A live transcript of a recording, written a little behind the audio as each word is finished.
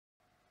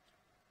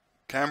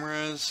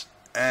Cameras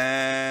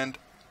and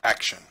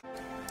action.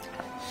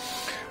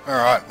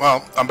 Alright,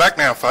 well, I'm back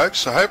now, folks,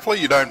 so hopefully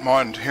you don't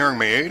mind hearing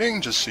me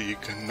eating, just so you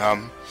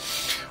can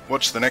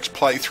watch the next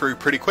playthrough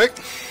pretty quick.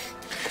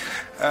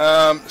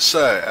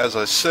 So, as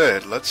I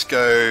said, let's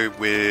go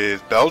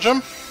with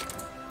Belgium.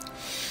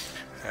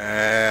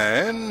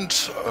 And,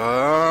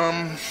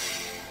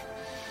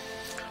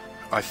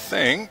 I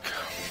think,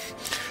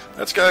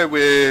 let's go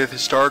with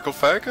historical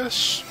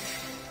focus.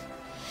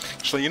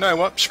 Actually, you know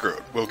what? Screw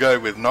it. We'll go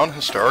with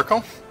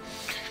non-historical.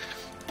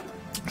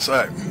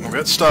 So, we'll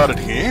get started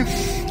here.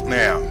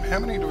 Now, how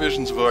many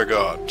divisions have I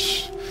got?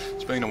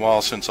 It's been a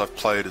while since I've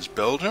played as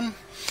Belgium.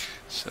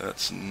 So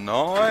that's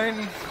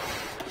 9.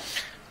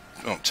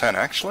 Oh, 10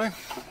 actually.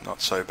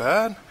 Not so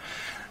bad.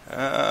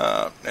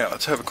 Now,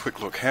 let's have a quick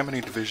look. How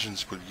many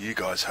divisions will you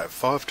guys have?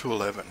 5 to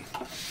 11.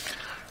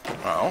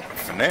 Well,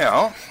 for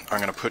now, I'm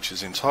going to put you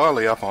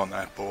entirely up on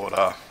that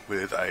border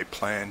with a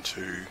plan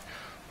to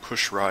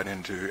push right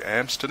into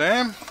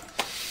Amsterdam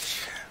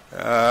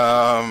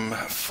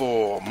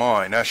for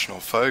my national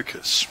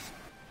focus.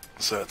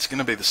 So it's going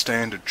to be the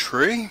standard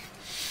tree.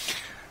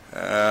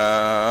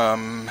 Now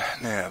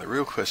the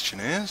real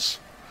question is,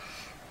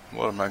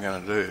 what am I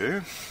going to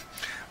do?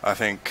 I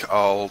think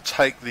I'll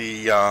take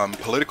the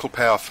political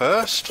power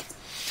first.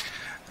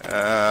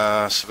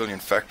 Civilian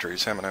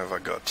factories, how many have I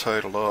got?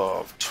 Total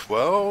of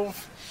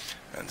 12,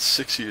 and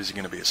 6 years are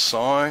going to be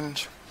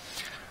assigned.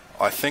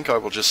 I think I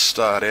will just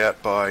start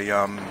out by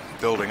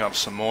building up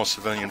some more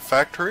civilian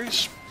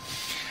factories.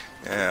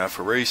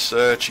 For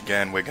research,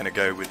 again, we're going to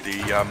go with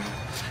the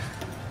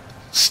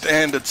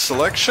standard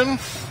selection.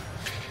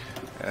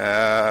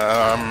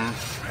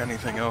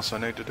 Anything else I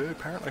need to do?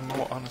 Apparently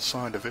more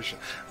unassigned division.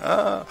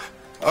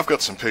 I've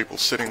got some people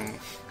sitting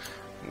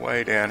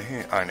way down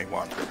here. Only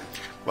one.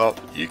 Well,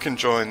 you can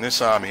join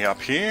this army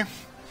up here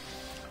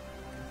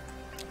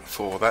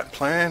for that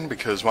plan,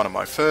 because one of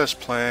my first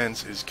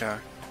plans is go.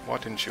 Why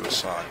didn't you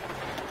assign?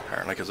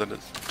 Apparently because I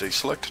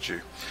deselected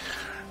you.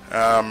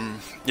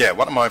 Yeah,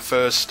 one of my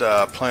first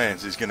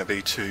plans is going to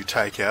be to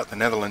take out the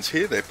Netherlands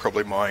here. They're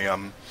probably my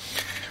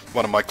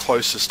one of my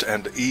closest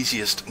and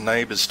easiest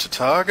neighbours to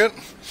target.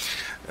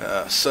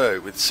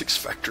 So with 6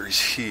 factories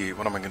here,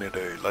 what am I going to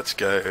do? Let's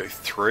go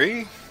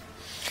 3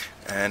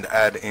 and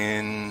add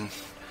in,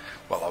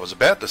 well, I was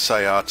about to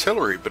say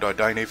artillery, but I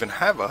don't even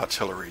have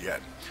artillery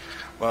yet.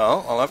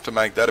 Well, I'll have to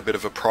make that a bit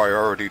of a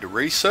priority to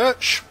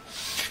research.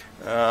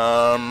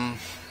 And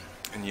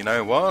you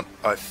know what?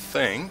 I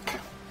think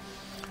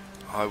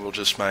I will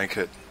just make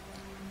it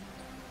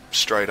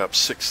straight up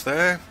 6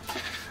 there.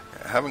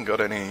 I haven't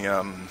got any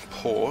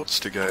ports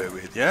to go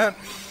with yet.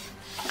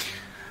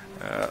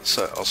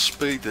 So I'll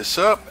speed this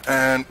up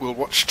and we'll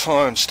watch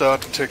time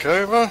start to tick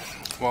over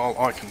while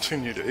I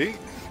continue to eat.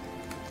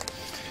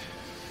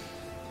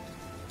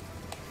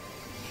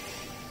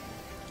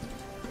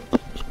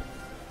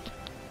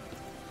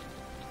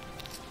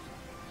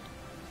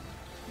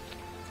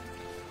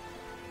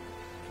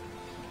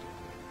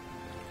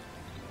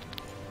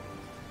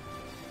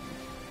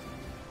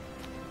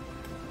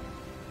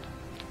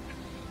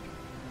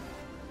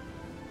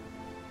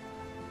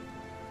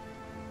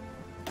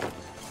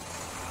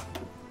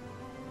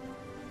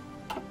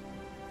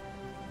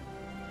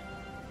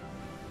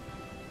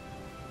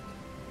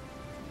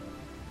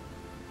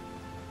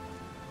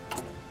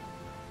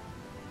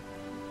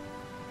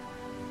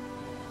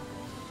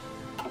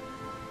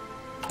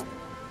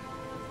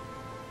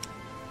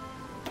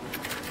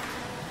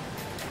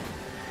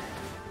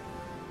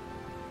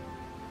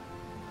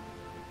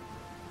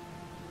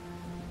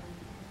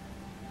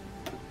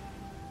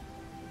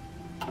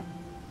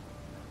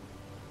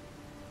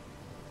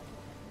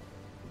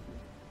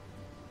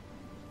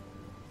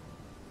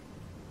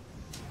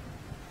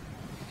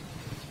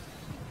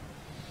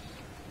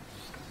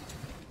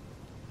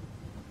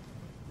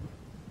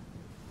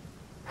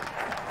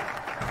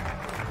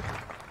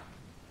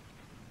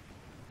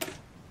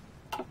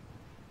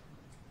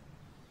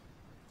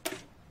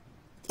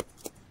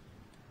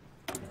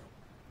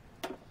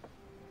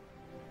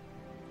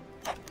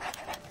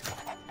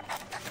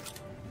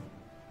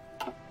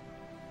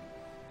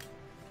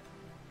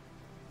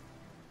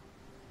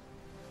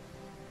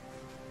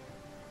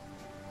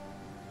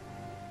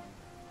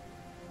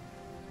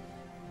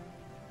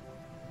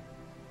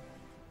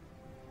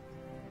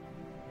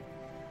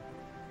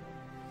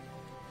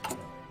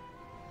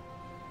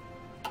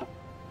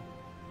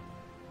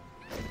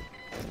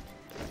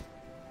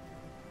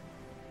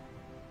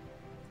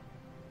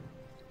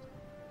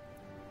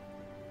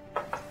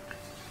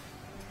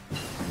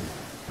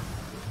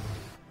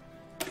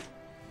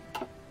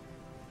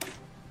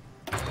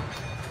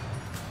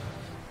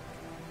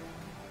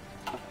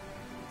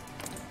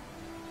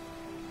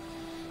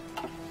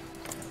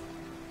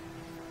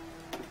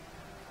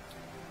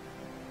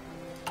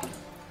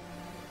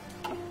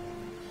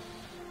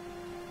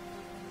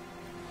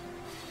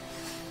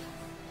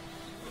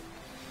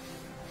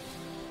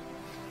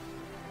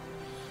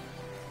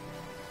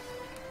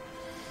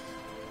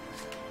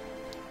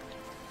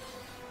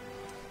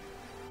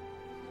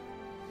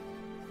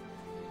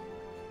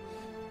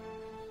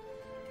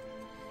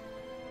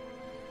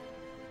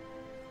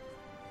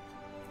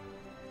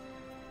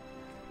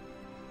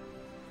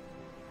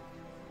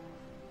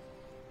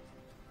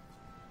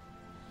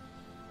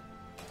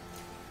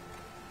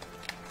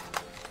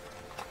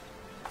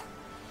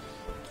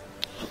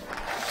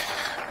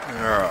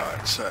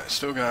 Alright, so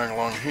still going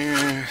along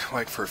here,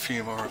 wait for a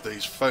few more of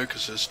these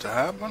focuses to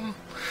happen.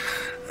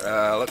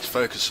 Let's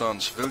focus on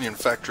civilian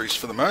factories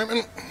for the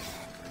moment.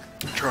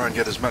 Try and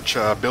get as much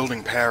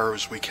building power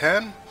as we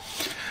can.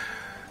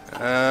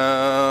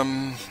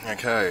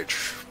 Okay,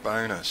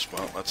 bonus.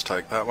 Well, let's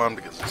take that one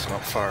because it's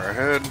not far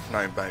ahead.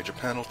 No major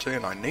penalty,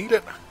 and I need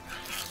it.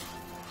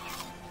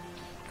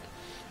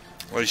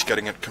 At least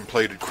getting it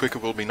completed quicker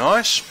will be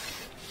nice.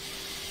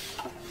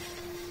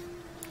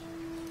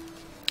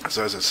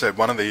 So as I said,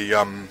 one of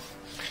the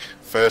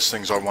first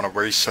things I want to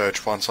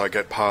research once I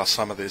get past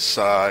some of this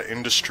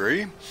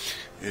industry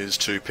is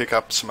to pick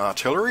up some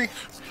artillery,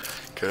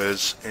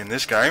 because in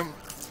this game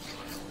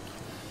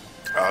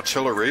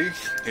artillery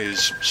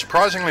is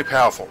surprisingly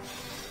powerful.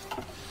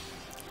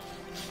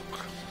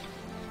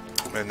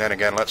 And then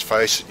again, let's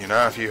face it, you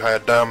know, if you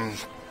had a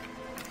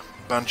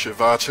bunch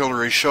of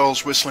artillery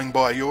shells whistling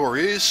by your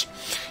ears,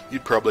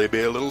 you'd probably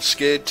be a little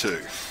scared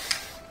too.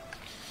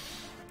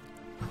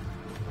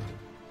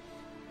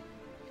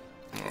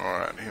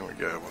 Alright, here we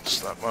go. What's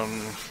that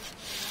one?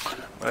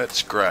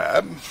 Let's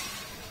grab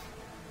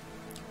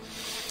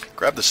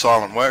the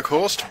silent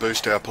workhorse to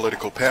boost our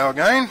political power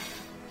gain.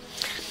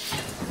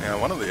 Now,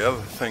 one of the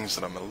other things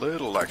that I'm a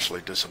little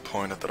actually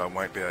disappointed that I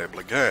won't be able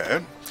to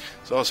get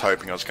is I was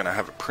hoping I was going to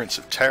have a Prince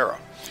of Terror,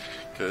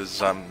 because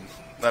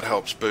that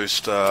helps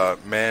boost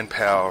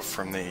manpower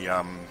from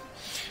the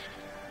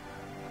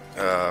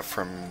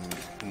from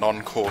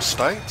non-core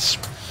states.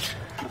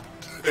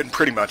 And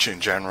pretty much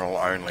in general,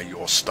 only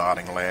your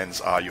starting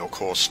lands are your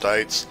core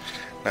states.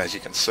 And as you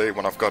can see,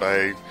 when I've got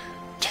a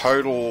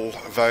total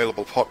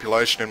available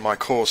population in my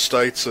core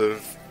states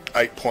of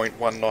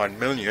 8.19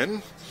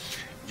 million,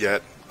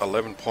 yet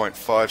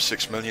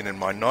 11.56 million in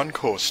my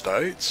non-core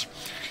states,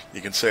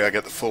 you can see I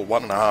get the full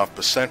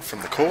 1.5%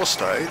 from the core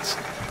states,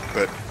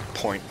 but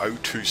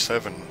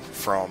 0.027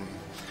 from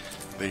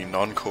the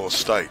non-core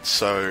states.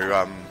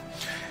 So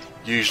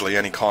usually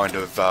any kind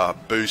of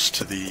boost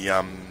to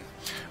the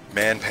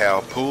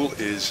manpower pool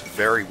is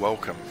very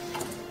welcome.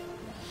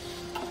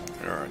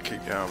 Alright,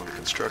 keep going with the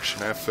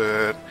construction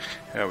effort.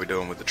 How are we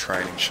doing with the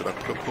training? Should I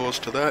put a pause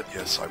to that?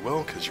 Yes, I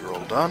will, because you're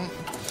all done.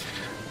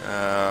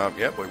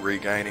 Yep, we're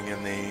regaining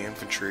in the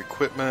infantry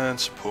equipment.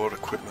 Support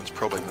equipment's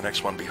probably the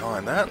next one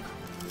behind that.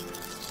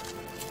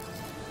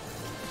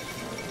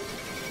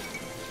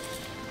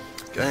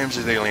 Games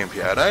of the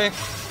Olympiad, eh?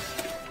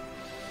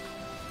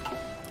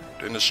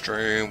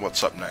 Industry,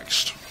 what's up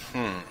next?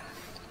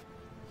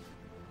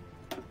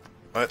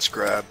 Let's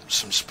grab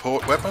some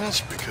support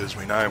weapons, because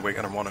we know we're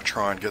going to want to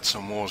try and get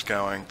some wars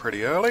going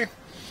pretty early.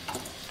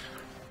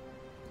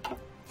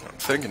 I'm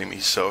thinking to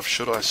myself,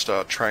 should I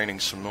start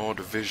training some more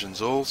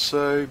divisions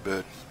also?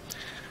 But,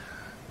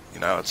 you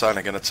know, it's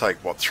only going to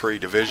take, what, 3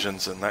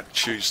 divisions, and that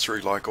chews through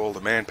like all the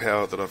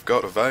manpower that I've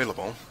got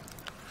available.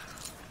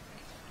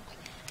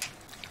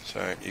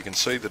 So you can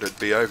see that it'd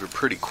be over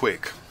pretty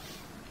quick.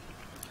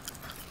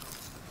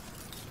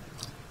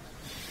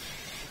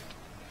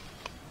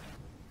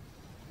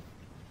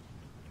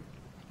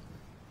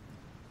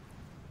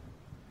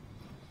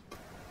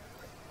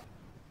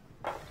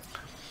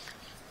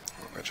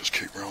 I'll just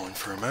keep rolling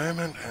for a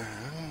moment.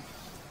 And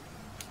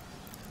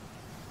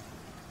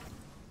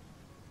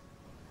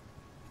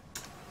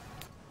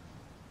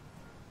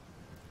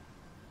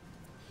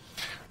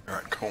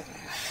alright, cool.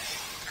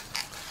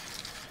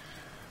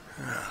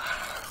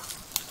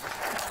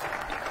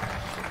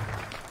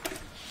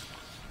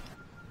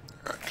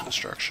 Alright,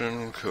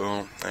 construction,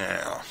 cool.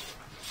 Now,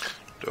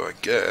 do I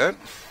get...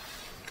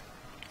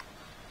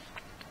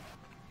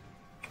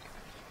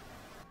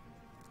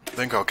 I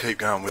think I'll keep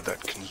going with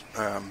that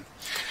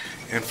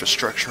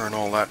infrastructure and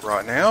all that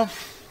right now,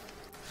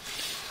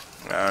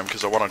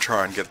 because I want to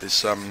try and get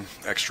this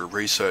extra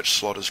research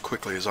slot as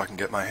quickly as I can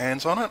get my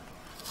hands on it,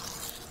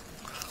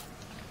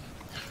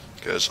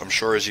 because I'm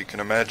sure, as you can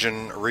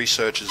imagine,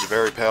 research is a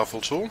very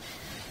powerful tool.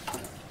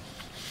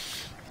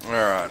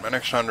 Alright, my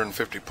next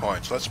 150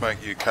 points. Let's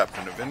make you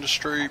Captain of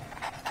Industry.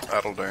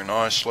 That'll do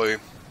nicely.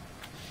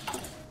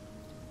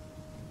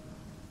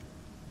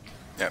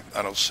 Yep,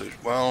 that'll suit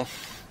well.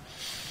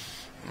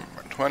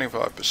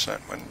 25%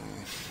 when,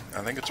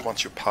 I think it's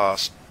once you're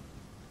past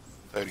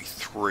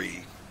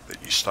 33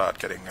 that you start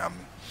getting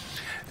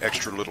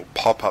extra little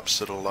pop-ups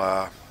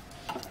that'll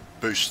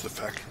boost the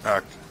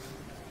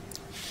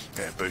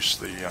boost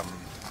the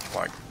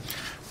like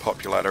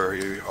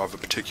popularity of a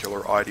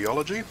particular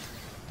ideology.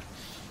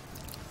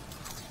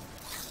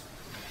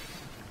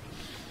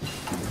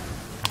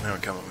 Now we're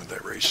coming with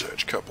that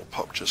research. Couple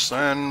pop just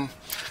then.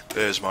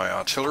 There's my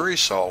artillery,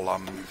 so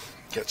I'll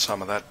get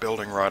some of that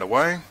building right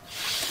away.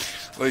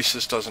 At least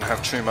this doesn't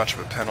have too much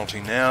of a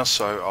penalty now,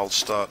 so I'll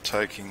start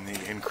taking the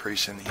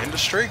increase in the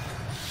industry.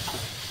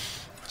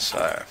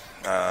 So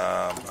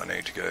I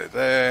need to go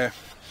there.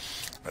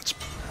 Let's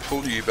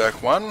pull you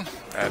back one,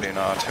 add in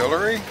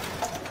artillery.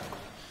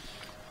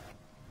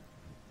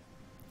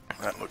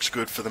 That looks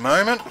good for the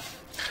moment.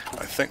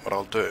 I think what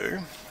I'll do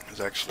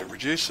is actually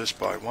reduce this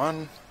by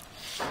 1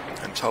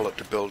 and tell it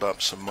to build up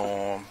some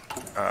more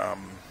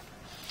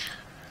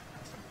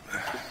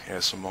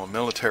Here's some more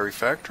military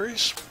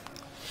factories.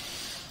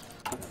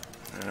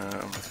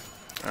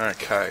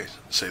 Okay,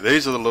 see,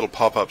 these are the little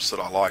pop-ups that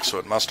I like, so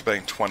it must have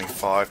been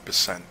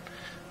 25%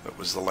 that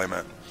was the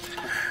limit.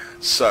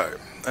 So,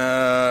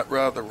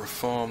 rather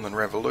reform than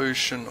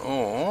revolution,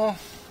 or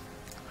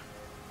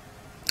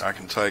I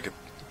can take a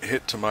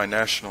hit to my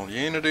national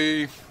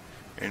unity,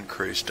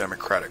 increase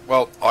democratic.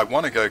 Well, I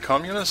want to go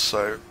communist,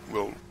 so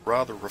we'll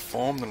rather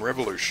reform than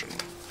revolution.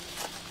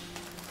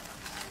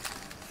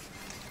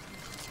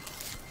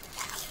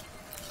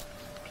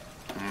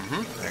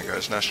 There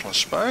goes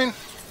nationalist Spain.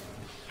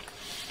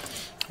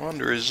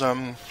 Wonder is,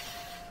 I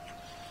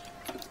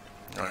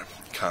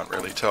can't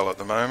really tell at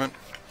the moment.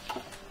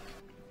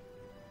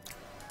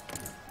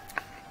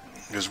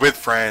 Because with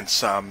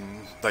France,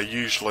 they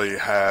usually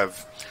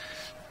have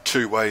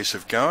two ways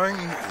of going,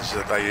 is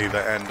that they either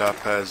end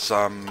up as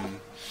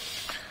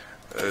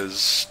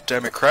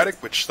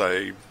democratic, which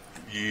they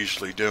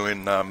usually do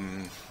in,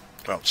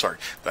 well, sorry,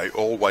 they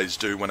always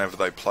do whenever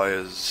they play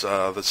as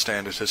the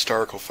standard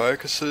historical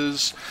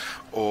focuses,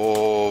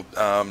 or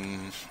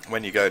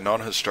when you go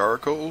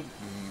non-historical,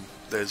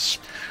 there's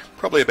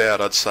probably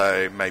about, I'd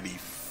say, maybe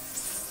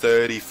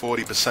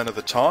 30-40% of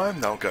the time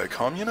they'll go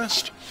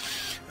communist.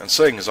 And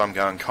seeing as I'm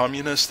going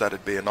communist,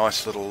 that'd be a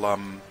nice little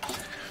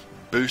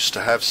boost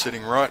to have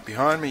sitting right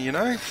behind me, you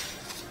know.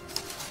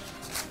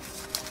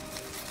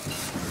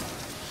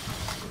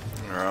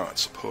 Alright,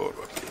 support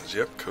weapons.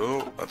 Yep,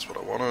 cool. That's what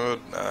I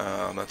wanted.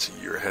 That's a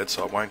year ahead,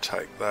 so I won't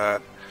take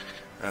that.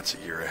 That's a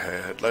year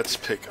ahead. Let's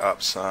pick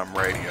up some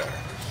radio.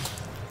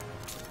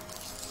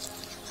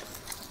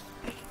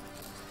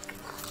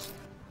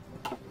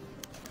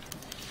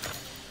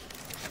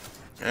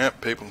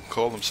 Yep, people can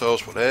call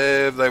themselves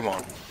whatever they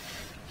want.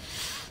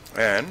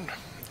 And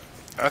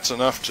that's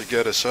enough to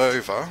get us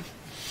over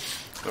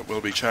that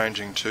we'll be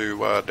changing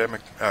to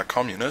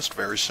communist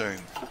very soon.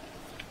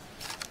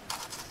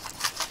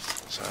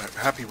 So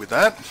happy with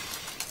that.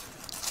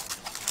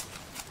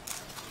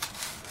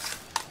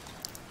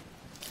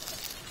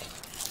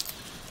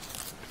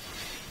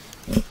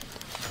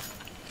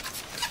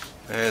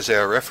 There's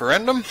our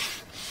referendum.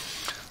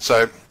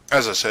 So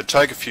as I said,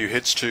 take a few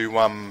hits to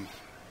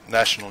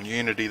national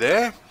unity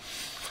there.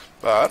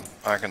 But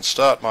I can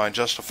start my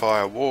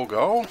justify a war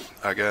goal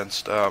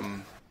against,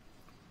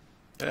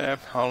 yeah,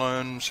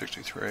 Holland,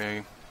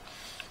 63,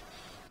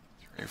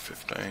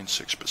 315,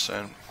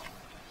 6%.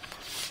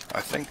 I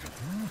think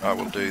I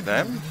will do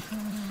them,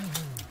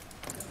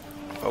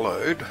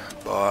 followed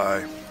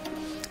by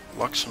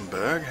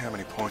Luxembourg. How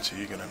many points are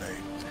you going to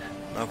need?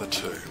 Another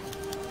 2.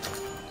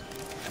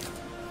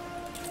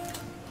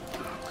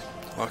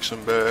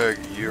 Luxembourg,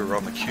 you're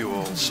on the queue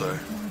also.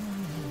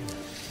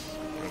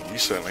 You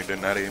certainly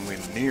didn't add anywhere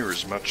near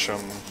as much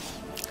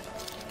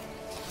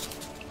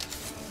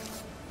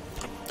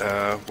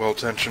world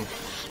tension.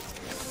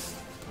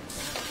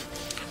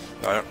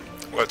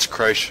 Let's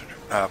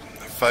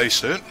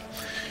face it,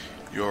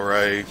 you're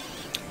a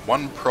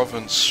one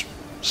province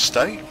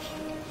state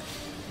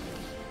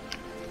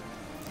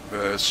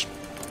versus,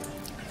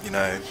 you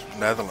know,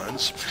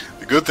 Netherlands.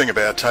 The good thing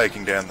about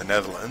taking down the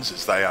Netherlands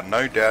is they are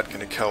no doubt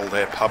going to kill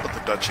their pub at the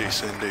Dutch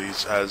East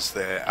Indies as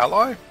their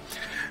ally.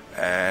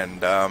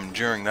 And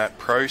during that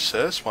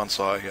process, once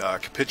I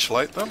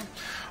capitulate them,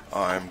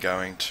 I'm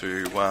going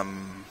to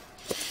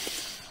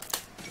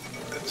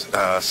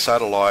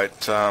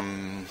satellite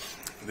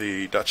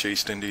the Dutch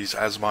East Indies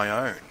as my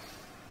own.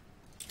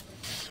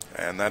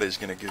 And that is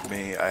going to give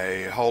me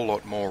a whole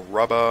lot more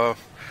rubber.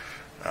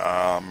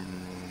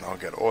 I'll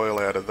get oil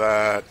out of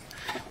that.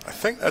 I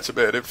think that's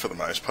about it for the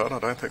most part. I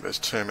don't think there's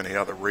too many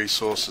other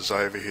resources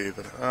over here.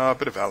 A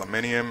bit of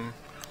aluminium.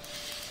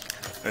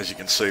 As you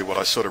can see, what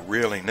I sort of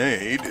really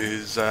need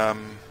is, well,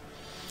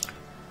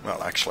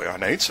 actually I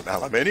need some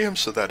aluminium,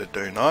 so that'd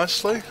do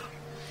nicely.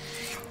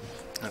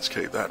 Let's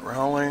keep that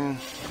rolling.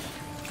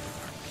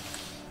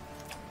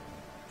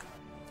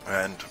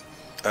 And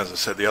as I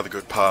said, the other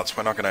good parts,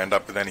 we're not going to end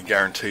up with any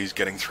guarantees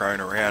getting thrown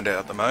around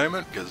at the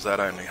moment, because that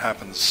only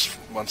happens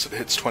once it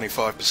hits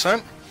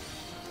 25%.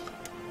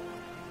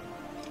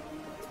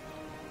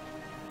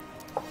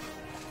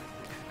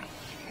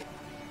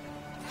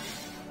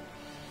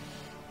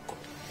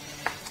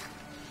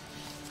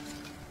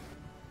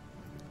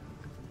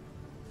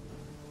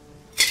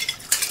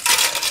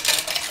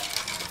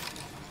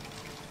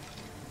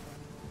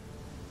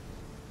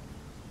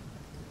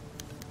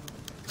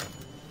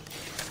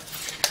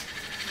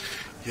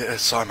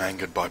 Yes, I'm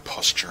angered by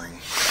posturing.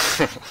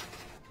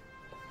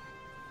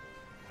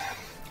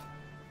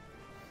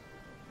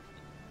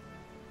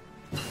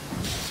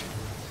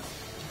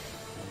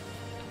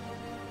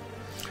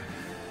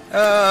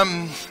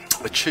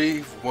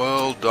 Achieve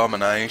world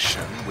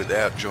domination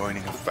without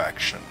joining a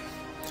faction.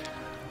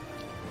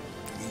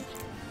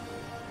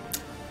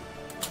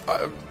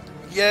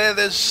 Yeah,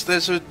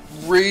 there's a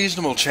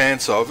reasonable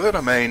chance of it.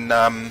 I mean,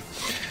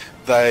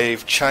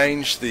 they've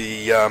changed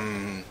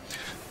the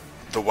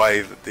the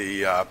way that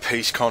the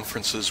peace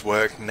conferences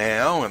work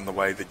now and the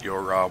way that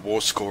your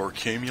war score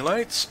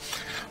accumulates.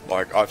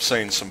 Like, I've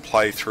seen some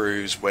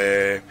playthroughs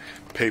where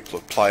people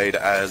have played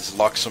as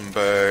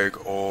Luxembourg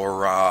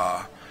or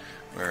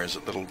where is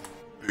it, little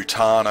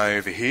Bhutan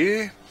over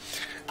here,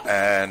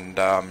 and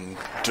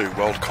do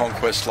world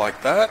conquest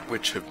like that,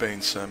 which have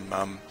been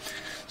some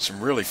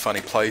really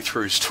funny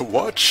playthroughs to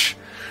watch.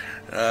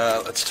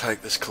 Let's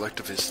take this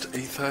collectivist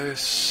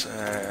ethos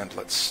and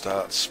let's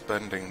start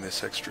spending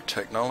this extra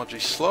technology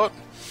slot.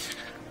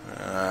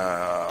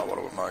 What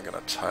am I going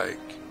to take?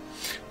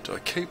 Do I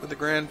keep with the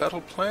grand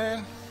battle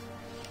plan?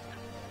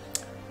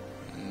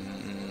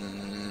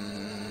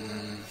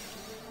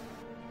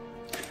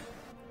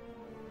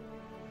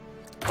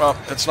 Well,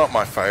 it's not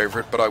my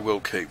favourite, but I will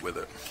keep with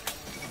it.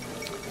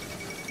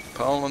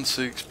 Poland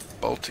seeks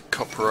Baltic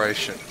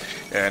cooperation.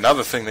 Yeah,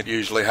 another thing that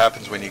usually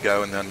happens when you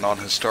go in the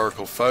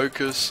non-historical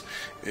focus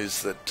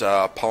is that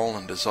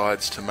Poland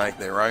decides to make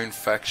their own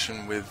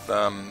faction with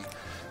the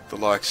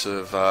likes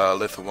of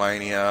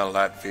Lithuania,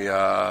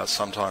 Latvia,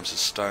 sometimes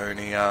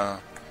Estonia.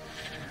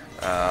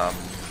 Yeah,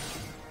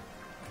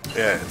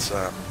 it's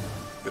a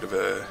bit of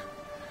a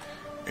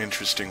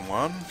interesting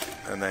one,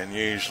 and then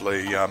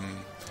usually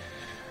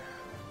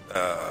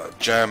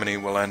Germany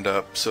will end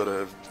up sort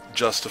of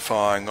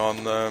justifying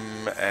on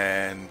them,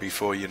 and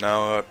before you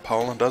know it,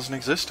 Poland doesn't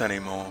exist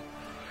anymore.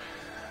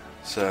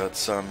 So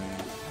it's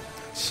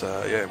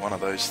yeah, one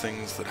of those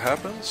things that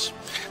happens.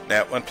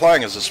 Now, when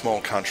playing as a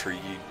small country,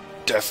 you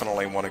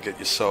definitely want to get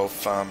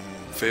yourself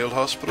field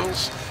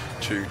hospitals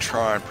to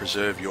try and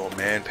preserve your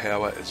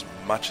manpower as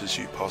much as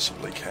you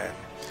possibly can.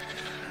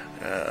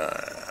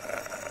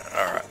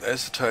 Alright,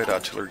 there's the towed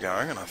artillery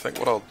going, and I think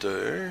what I'll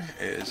do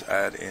is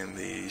add in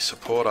the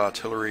support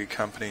artillery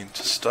company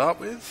to start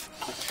with.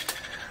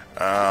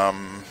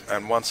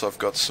 And once I've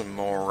got some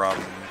more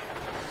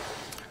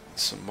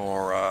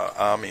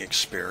army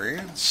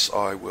experience,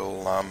 I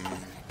will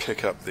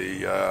pick up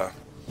the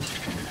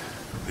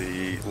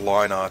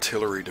line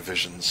artillery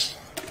divisions.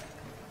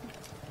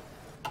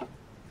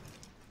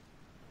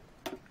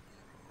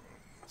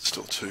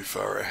 Still too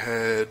far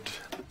ahead.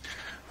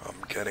 I'm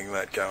getting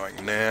that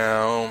going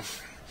now.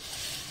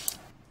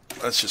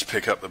 Let's just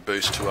pick up the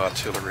boost to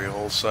artillery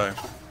also.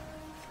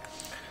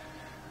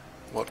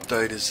 What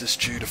date is this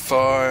due to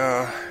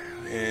fire?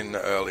 In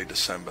early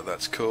December.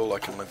 That's cool, I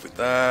can live with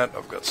that.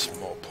 I've got some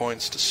more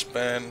points to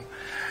spend.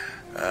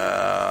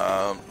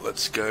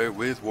 Let's go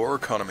with war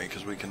economy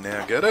because we can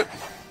now get it.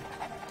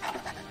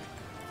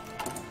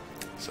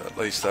 So at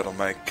least that'll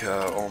make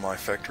all my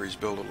factories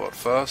build a lot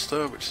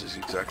faster, which is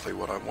exactly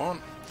what I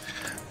want.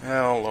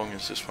 How long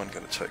is this one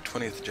going to take?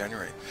 20th of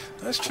January.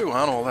 Those two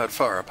aren't all that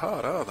far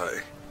apart, are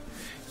they?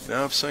 You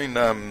know, I've seen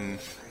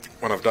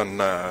when I've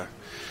done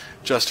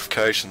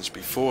justifications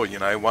before, you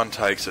know, one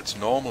takes its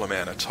normal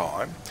amount of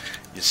time.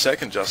 Your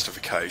second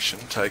justification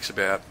takes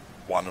about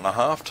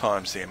 1.5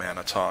 times the amount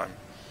of time.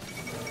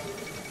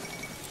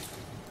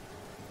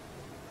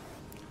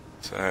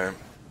 So,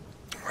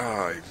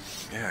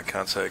 yeah, I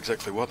can't say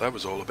exactly what that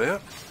was all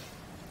about.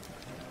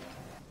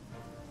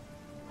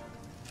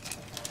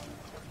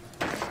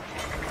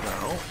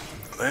 Well,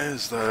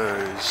 there's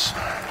those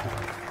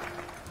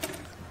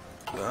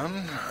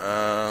done.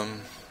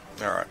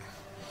 Alright.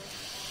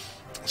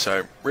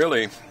 So,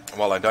 really,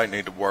 while I don't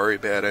need to worry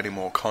about any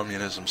more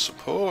communism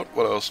support,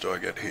 what else do I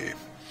get here?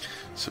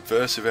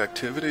 Subversive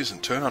activities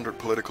and 200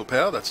 political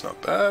power, that's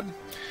not bad.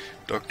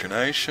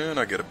 Doctrination,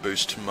 I get a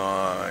boost to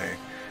my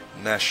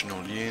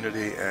national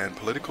unity and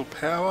political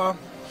power.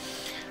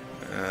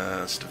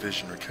 It's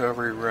division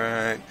recovery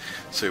rate.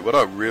 See, what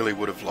I really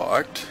would have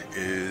liked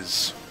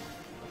is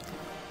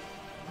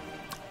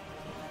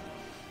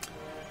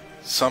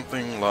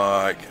something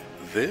like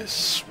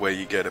this, where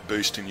you get a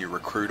boost in your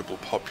recruitable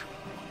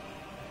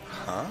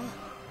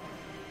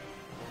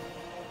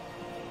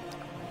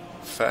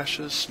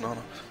fascist? No.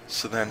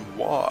 So then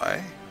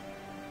why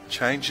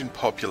change in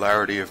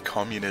popularity of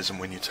communism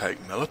when you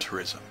take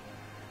militarism?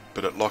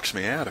 But it locks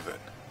me out of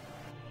it.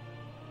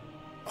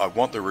 I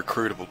want the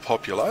recruitable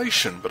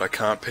population, but I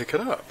can't pick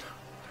it up.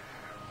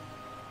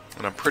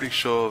 And I'm pretty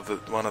sure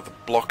that one of the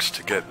blocks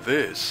to get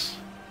this,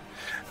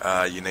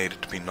 you need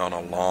it to be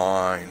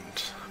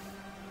non-aligned.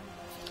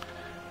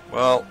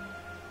 Well,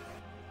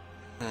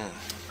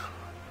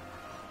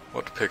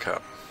 what to pick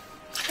up?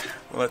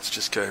 Well, let's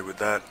just go with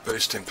that.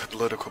 Boosting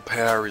political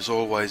power is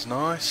always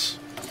nice.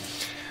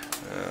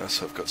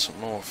 So I've got some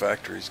more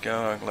factories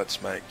going.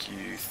 Let's make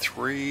you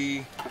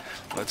 3.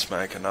 Let's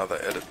make another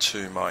edit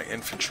to my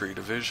infantry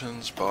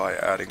divisions by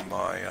adding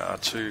my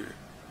 2.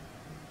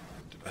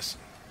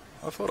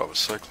 I thought I was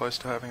so close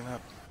to having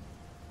that.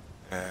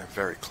 Yeah,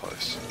 very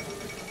close.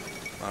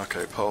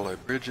 Marco Polo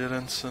bridge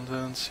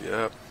incidents,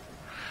 yep.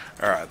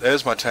 Alright,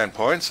 there's my 10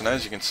 points, and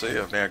as you can see,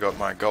 I've now got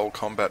my goal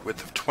combat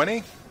width of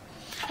 20.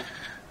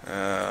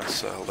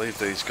 So I'll leave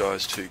these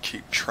guys to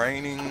keep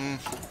training.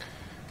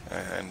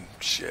 And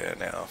yeah,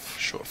 now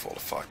shortfall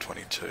of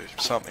 522,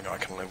 something I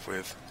can live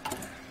with.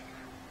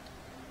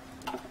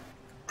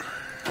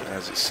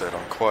 As I said,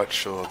 I'm quite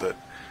sure that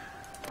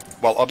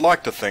well, I'd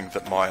like to think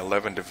that my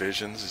 11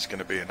 divisions is going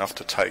to be enough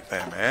to take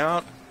them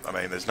out. I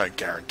mean, there's no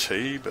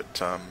guarantee, but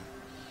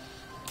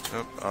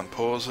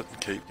unpause it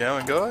and keep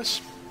going,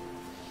 guys.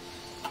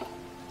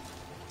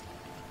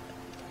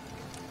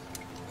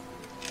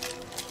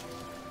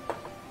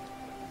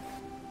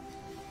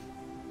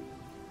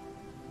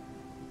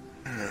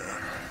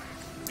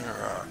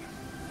 Alright.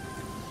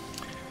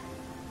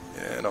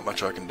 Yeah, not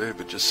much I can do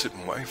but just sit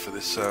and wait for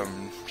this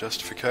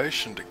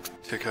justification to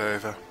tick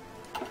over.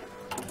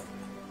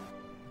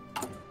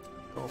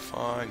 You're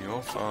fine,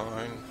 you're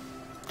fine.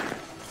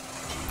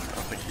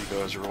 I think you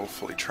guys are all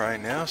fully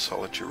trained now, so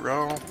I'll let you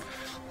roll.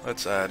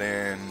 Let's add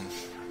in,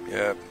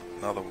 yep,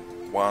 another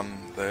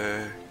one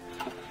there.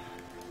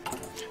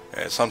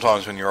 Yeah,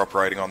 sometimes when you're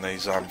operating on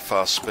these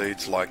fast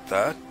speeds like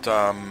that,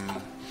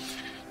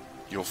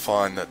 you'll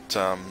find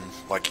that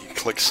like you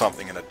click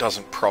something and it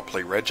doesn't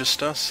properly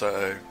register,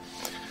 so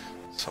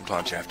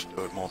sometimes you have to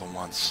do it more than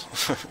once.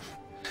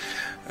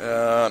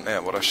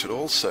 Now what I should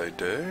also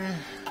do,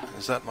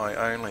 is that my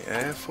only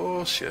air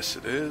force? Yes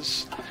it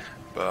is,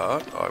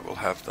 but I will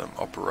have them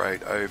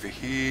operate over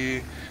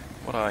here.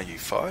 What are you,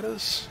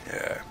 fighters?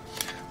 Yeah,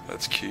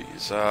 let's queue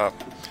yous up,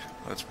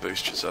 let's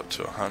boost yous up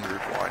to 100,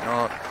 why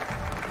not?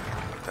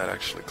 Did that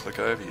actually click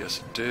over? Yes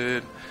it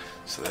did.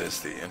 So there's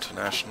the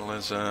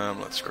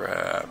internationalism. Let's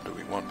grab, do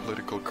we want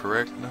political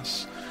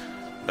correctness?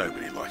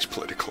 Nobody likes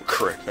political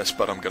correctness,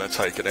 but I'm going to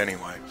take it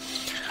anyway.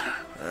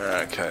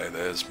 Okay,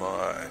 there's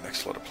my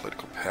next lot of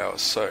political power.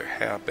 So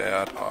how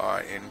about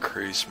I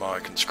increase my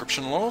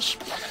conscription laws,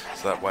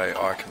 so that way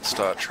I can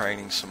start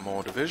training some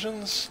more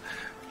divisions.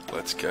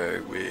 Let's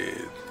go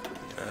with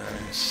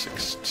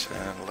 6,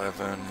 10,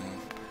 11.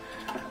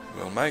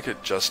 We'll make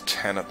it just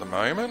 10 at the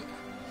moment.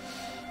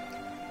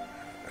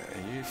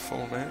 Are you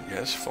full man?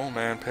 Yes, full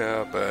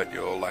manpower, but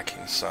you're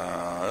lacking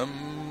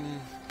some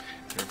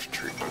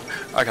infantry.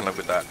 I can live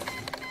with that.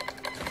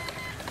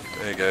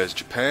 There goes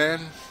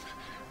Japan.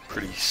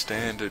 Pretty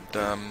standard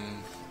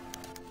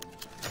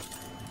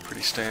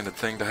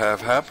thing to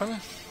have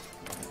happen.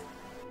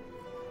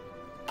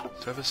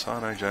 Sever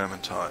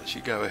Sino-German ties.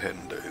 You go ahead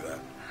and do that.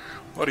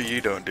 What are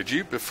you doing? Did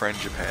you befriend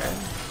Japan?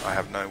 I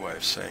have no way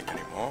of seeing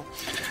anymore.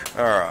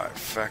 Alright,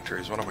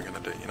 factories, what am I going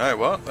to do? You know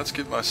what? Let's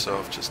give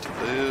myself just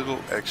a little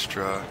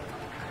extra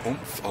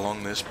oomph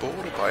along this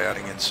border by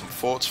adding in some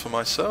forts for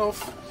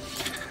myself.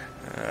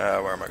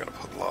 Where am I going to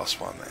put the last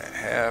one there?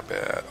 How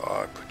about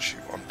I put you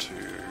onto...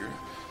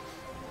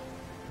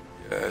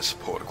 Yeah,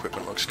 support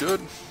equipment looks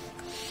good.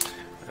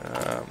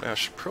 Now I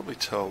should probably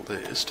tell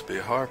this to be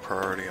a high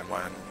priority and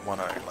one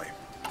only.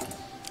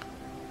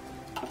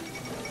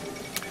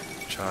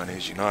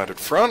 Chinese United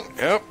Front,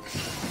 yep.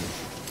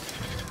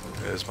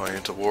 There's my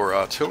interwar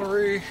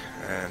artillery,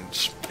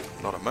 and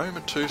not a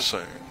moment too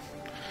soon.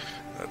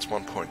 That's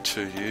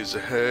 1.2 years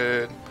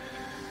ahead.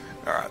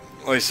 Alright,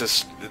 at least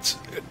it's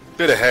a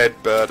bit ahead,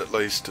 but at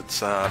least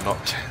it's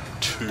not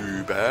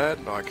too bad.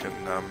 I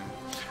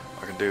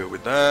can deal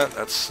with that.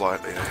 That's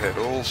slightly ahead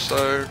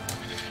also.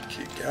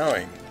 Keep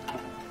going.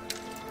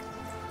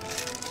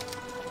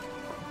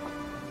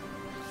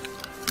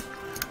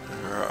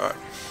 Alright.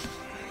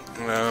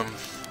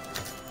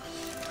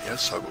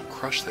 Yes, I will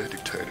crush their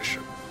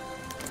dictatorship.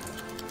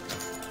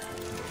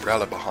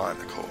 Rally behind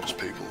the cause,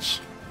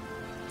 peoples.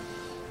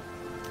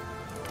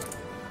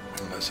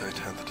 And they say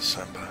 10th of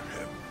December.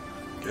 Yep.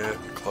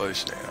 Getting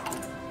close now.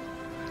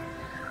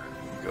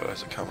 You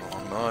guys are coming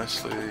along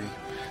nicely.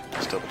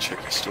 Just double check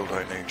you still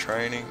don't need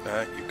training.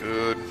 No, you're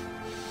good.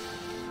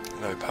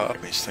 No part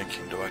of me's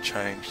thinking, do I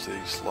change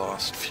these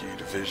last few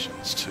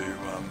divisions to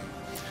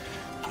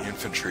the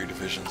infantry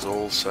divisions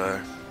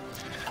also?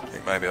 I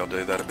think maybe I'll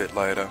do that a bit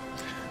later.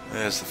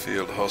 There's the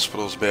field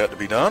hospital's about to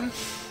be done.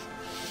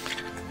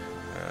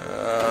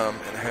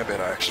 And how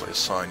about I actually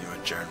assign you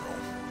a general?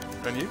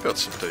 And you've got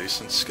some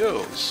decent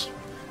skills.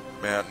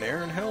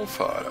 Mountaineer and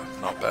Hellfighter.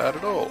 Not bad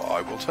at all.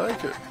 I will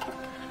take it.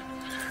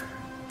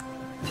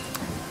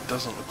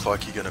 Doesn't look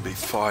like you're going to be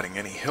fighting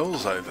any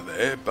hills over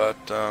there,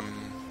 but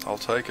I'll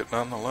take it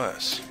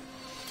nonetheless.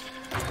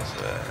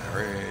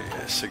 So,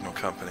 signal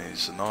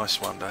company's a nice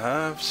one to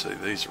have. See,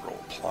 these are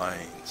all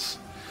plains.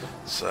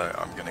 So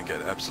I'm going to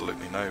get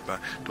absolutely no...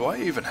 Do I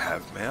even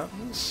have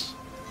mountains?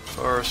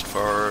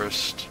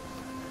 Forest.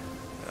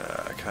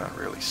 I can't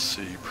really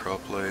see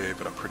properly,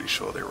 but I'm pretty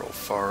sure they're all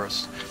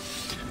forest.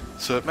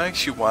 So it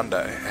makes you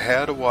wonder,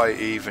 how do I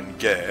even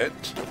get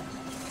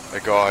a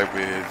guy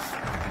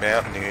with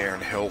Mountaineer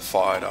and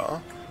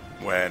Hellfighter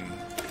when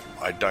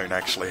I don't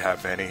actually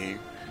have any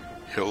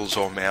hills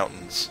or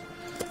mountains?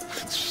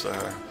 It's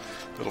a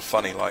little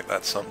funny like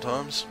that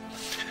sometimes.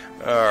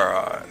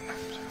 Alright.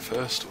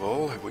 First of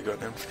all, have we got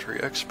an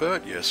infantry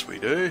expert? Yes, we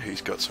do.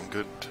 He's got some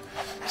good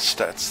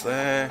stats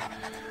there.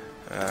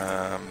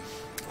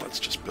 Let's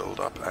just build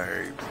up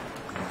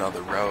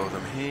another row of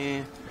them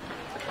here.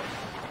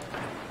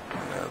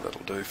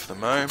 That'll do for the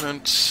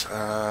moment.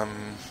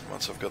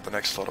 Once I've got the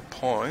next lot of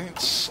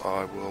points,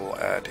 I will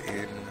add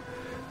in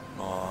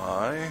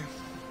my...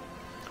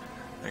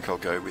 I think I'll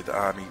go with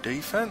army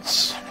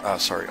defense.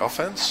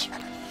 Offense.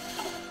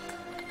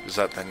 because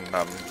that then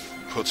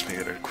puts me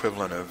at an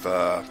equivalent of,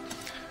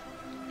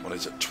 what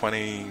is it,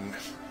 20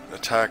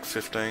 attack,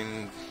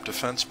 15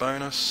 defense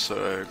bonus,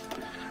 so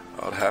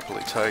I'd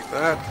happily take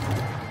that.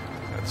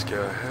 Let's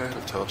go ahead.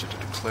 I've told you to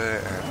declare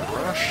and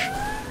rush,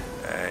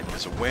 and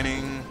he's a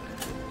winning,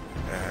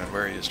 and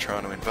where he is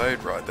trying to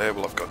invade, right there.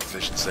 Well, I've got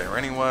divisions there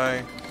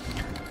anyway.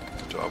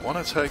 Do I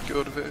want to take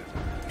your division?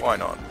 Why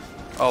not?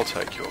 I'll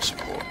take your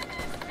support.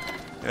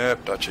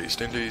 Yep, Dutch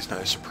East Indies,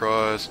 no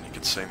surprise, and you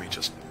can see me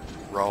just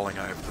rolling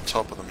over the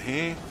top of them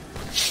here.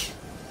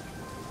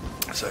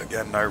 So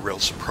again, no real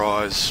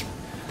surprise.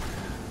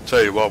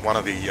 Tell you what, one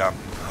of the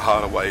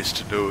harder ways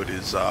to do it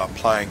is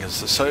playing as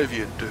the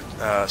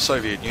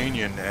Soviet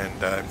Union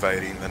and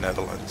invading the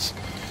Netherlands.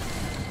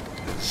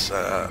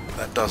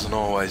 That doesn't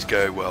always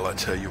go well, I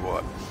tell you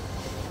what.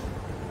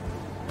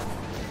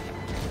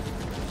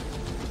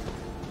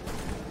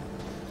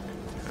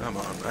 Come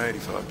on,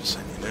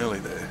 85%, you're nearly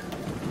there.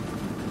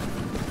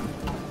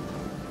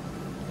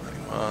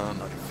 91,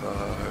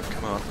 95,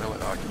 come on,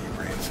 keep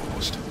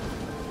reinforced.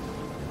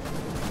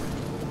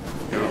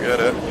 You'll get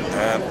it,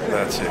 and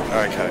that's it.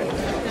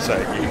 Okay, so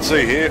you can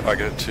see here I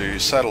get to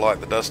satellite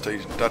the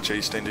Dutch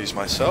East Indies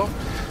myself,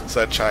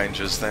 so that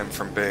changes them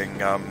from being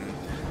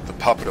the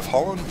puppet of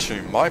Holland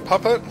to my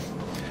puppet,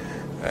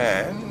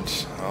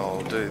 and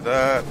I'll do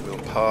that. We'll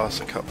pass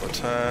a couple of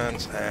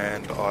turns,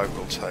 and I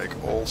will take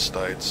all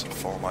states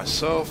for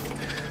myself.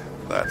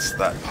 That's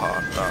that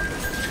part done.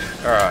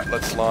 Alright,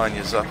 let's line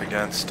yours up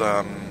against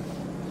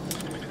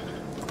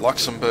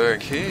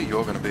Luxembourg here.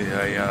 You're going to be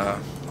a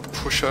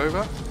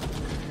pushover.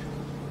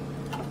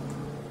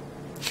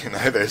 You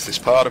know, there's this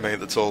part of me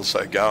that's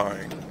also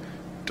going,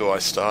 do I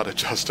start a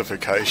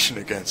justification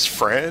against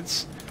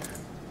France?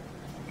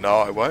 No,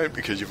 I won't,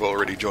 because you've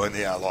already joined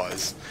the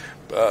Allies.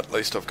 But at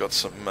least I've got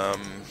some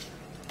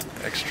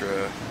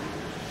extra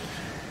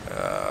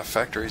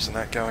factories and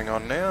that going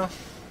on now.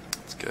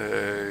 Let's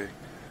go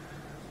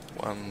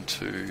 1,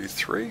 2,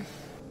 3.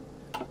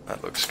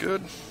 That looks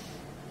good.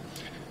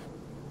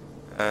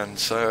 And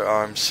so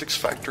I'm 6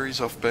 factories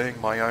off being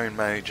my own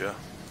major.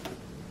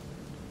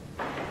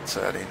 Let's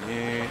add in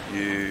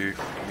you,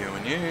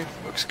 and you.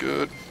 Looks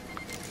good.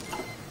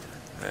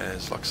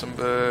 There's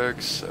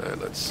Luxembourg, so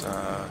let's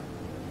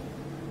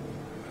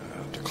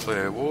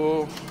declare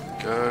war.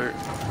 Go,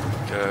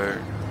 go,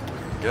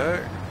 go.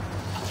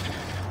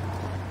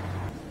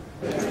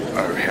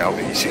 Oh, how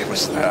easy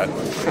was that?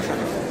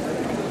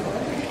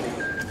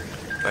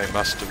 They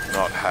must have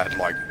not had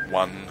like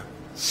one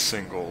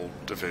single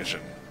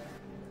division.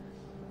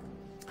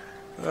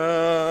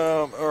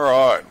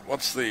 Alright,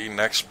 what's the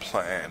next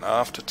plan?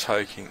 After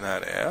taking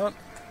that out,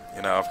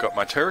 you know, I've got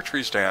my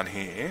territories down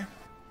here.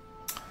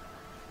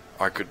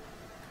 I could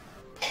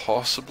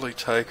possibly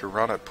take a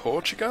run at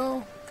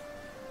Portugal,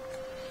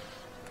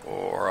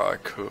 or I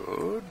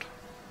could...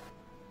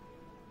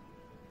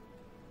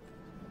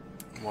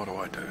 What do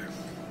I do?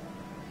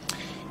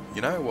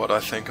 You know what I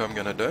think I'm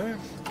going to do?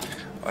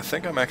 I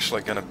think I'm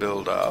actually going to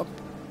build up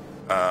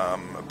a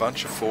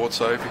bunch of forts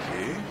over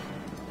here,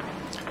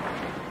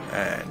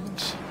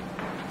 and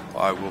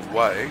I will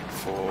wait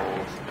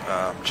for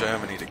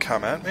Germany to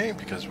come at me,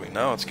 because we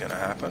know it's going to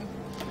happen.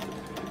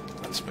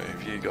 Let's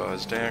move you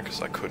guys down,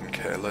 because I couldn't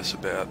care less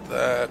about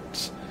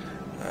that.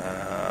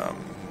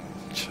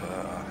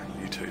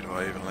 You two, do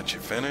I even let you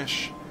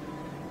finish?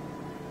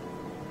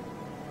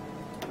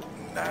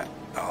 Nah,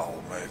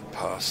 I'll move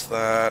past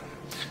that.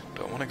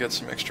 Do I want to get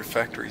some extra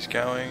factories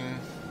going?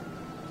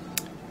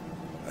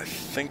 I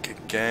think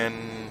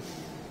again,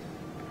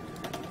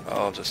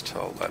 I'll just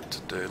tell that to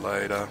do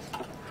later.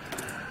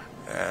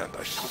 And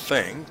I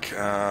think,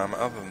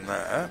 other than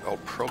that, I'll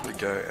probably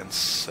go and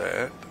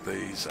set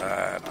these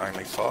at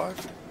only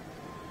 5.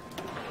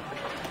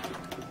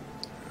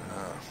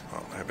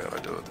 Well, how about I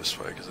do it this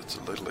way, because it's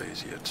a little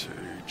easier to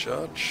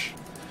judge.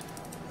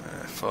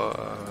 5,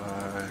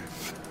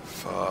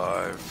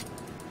 5,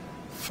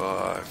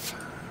 5,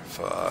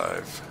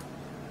 5.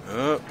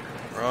 Oh,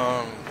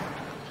 wrong.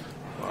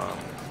 1,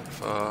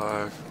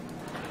 5.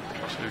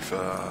 Too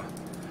far.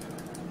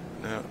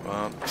 No,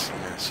 1.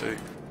 Yeah, see,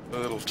 a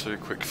little too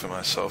quick for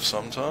myself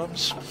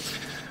sometimes.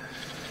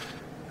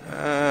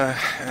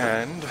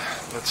 And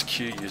let's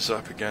queue yous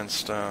up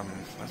against,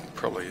 that's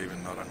probably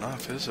even not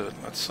enough, is it?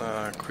 Let's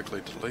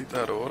quickly delete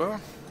that order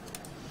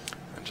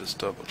and just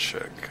double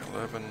check.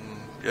 11,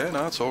 yeah,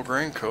 no, it's all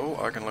green, cool,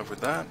 I can live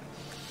with that.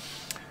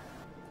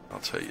 I'll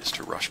tell you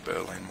to rush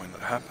Berlin when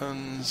that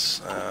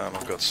happens.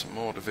 I've got some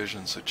more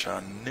divisions which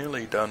are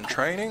nearly done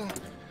training.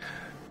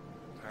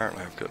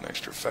 Apparently I've got an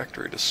extra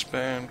factory to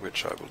spend,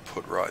 which I will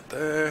put right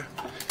there,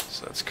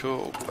 so that's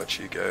cool. Let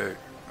you go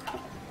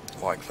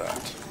like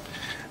that.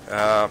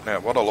 Now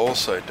what I'll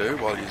also do,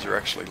 while you're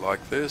actually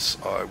like this,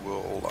 I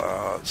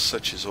will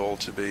set you all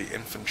to be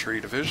infantry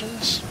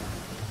divisions.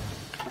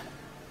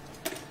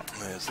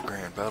 There's the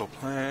grand battle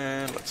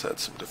plan. Let's add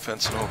some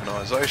defense and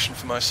organisation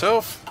for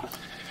myself.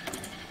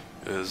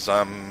 Because,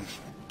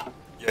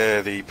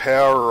 yeah, the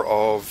power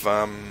of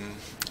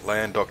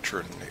land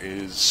doctrine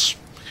is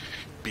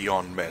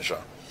beyond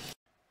measure.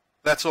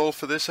 That's all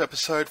for this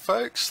episode,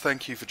 folks.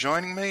 Thank you for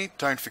joining me.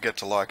 Don't forget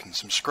to like and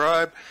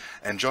subscribe,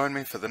 and join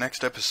me for the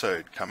next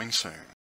episode coming soon.